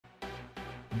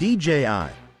DJI,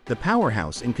 the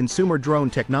powerhouse in consumer drone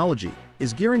technology,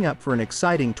 is gearing up for an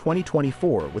exciting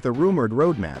 2024 with a rumored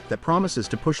roadmap that promises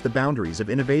to push the boundaries of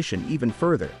innovation even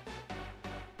further.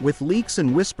 With leaks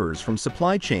and whispers from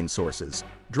supply chain sources,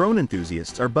 drone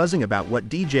enthusiasts are buzzing about what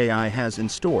DJI has in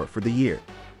store for the year.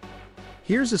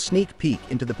 Here's a sneak peek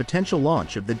into the potential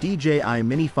launch of the DJI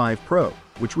Mini 5 Pro,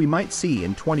 which we might see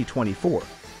in 2024.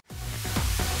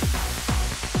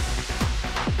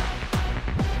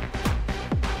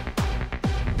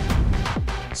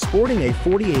 Sporting a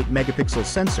 48-megapixel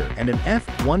sensor and an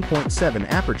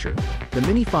f1.7 aperture, the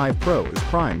Mini 5 Pro is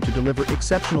primed to deliver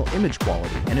exceptional image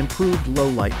quality and improved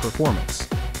low-light performance.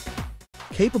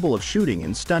 Capable of shooting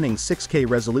in stunning 6K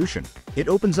resolution, it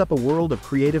opens up a world of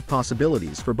creative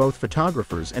possibilities for both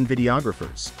photographers and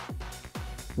videographers.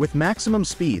 With maximum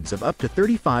speeds of up to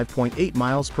 35.8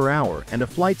 miles per hour and a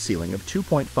flight ceiling of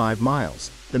 2.5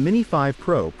 miles, the Mini 5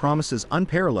 Pro promises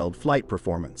unparalleled flight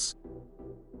performance.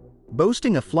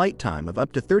 Boasting a flight time of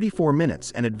up to 34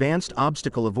 minutes and advanced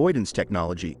obstacle avoidance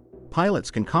technology, pilots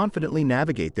can confidently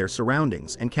navigate their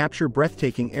surroundings and capture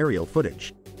breathtaking aerial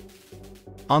footage.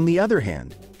 On the other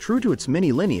hand, true to its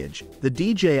Mini lineage, the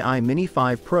DJI Mini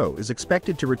 5 Pro is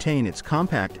expected to retain its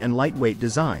compact and lightweight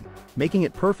design, making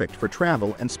it perfect for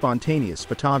travel and spontaneous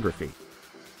photography.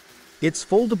 Its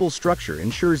foldable structure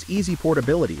ensures easy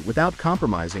portability without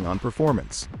compromising on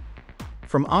performance.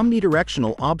 From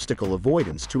omnidirectional obstacle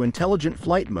avoidance to intelligent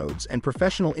flight modes and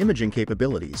professional imaging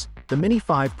capabilities, the Mini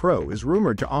 5 Pro is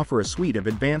rumored to offer a suite of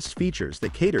advanced features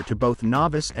that cater to both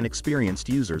novice and experienced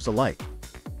users alike.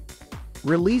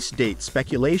 Release date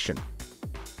speculation.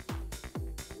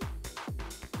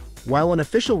 While an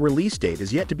official release date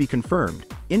is yet to be confirmed,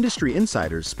 industry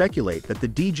insiders speculate that the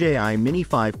DJI Mini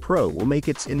 5 Pro will make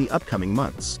it in the upcoming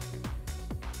months.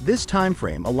 This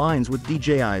timeframe aligns with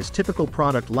DJI's typical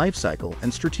product lifecycle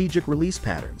and strategic release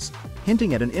patterns,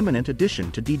 hinting at an imminent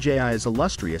addition to DJI's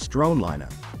illustrious drone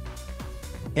lineup.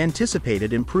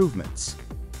 Anticipated improvements.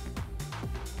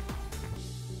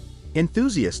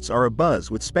 Enthusiasts are abuzz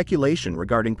with speculation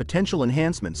regarding potential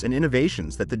enhancements and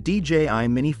innovations that the DJI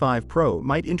Mini 5 Pro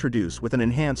might introduce with an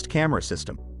enhanced camera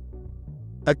system.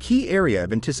 A key area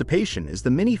of anticipation is the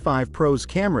Mini 5 Pro's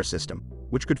camera system,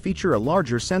 which could feature a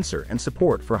larger sensor and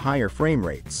support for higher frame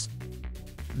rates.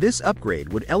 This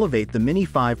upgrade would elevate the Mini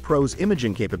 5 Pro's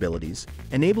imaging capabilities,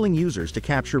 enabling users to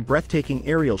capture breathtaking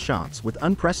aerial shots with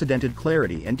unprecedented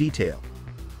clarity and detail.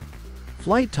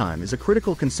 Flight time is a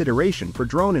critical consideration for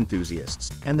drone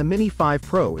enthusiasts, and the Mini 5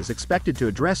 Pro is expected to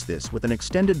address this with an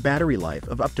extended battery life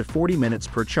of up to 40 minutes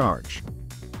per charge.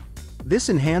 This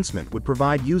enhancement would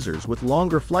provide users with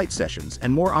longer flight sessions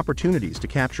and more opportunities to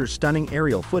capture stunning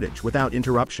aerial footage without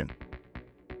interruption.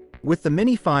 With the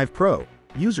Mini 5 Pro,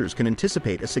 users can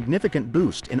anticipate a significant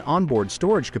boost in onboard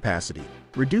storage capacity,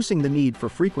 reducing the need for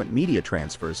frequent media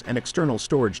transfers and external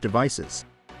storage devices.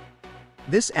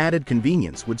 This added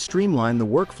convenience would streamline the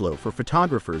workflow for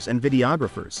photographers and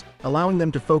videographers, allowing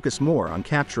them to focus more on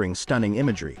capturing stunning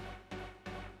imagery.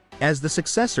 As the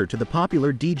successor to the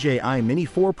popular DJI Mini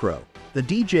 4 Pro, the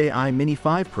DJI Mini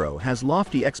 5 Pro has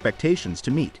lofty expectations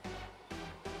to meet.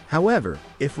 However,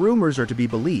 if rumors are to be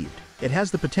believed, it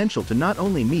has the potential to not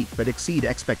only meet but exceed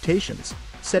expectations,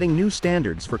 setting new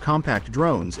standards for compact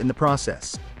drones in the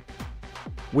process.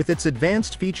 With its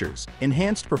advanced features,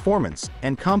 enhanced performance,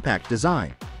 and compact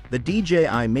design, the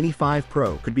DJI Mini 5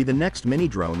 Pro could be the next mini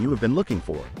drone you have been looking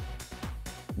for.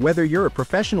 Whether you're a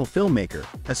professional filmmaker,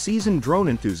 a seasoned drone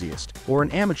enthusiast, or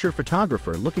an amateur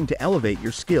photographer looking to elevate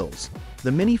your skills,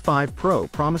 the Mini 5 Pro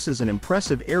promises an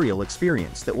impressive aerial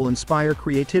experience that will inspire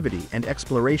creativity and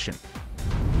exploration.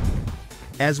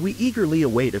 As we eagerly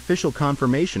await official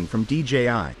confirmation from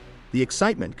DJI, the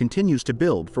excitement continues to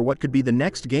build for what could be the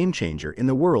next game-changer in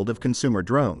the world of consumer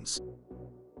drones.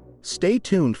 Stay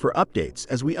tuned for updates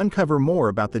as we uncover more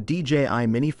about the DJI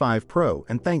Mini 5 Pro,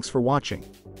 and thanks for watching.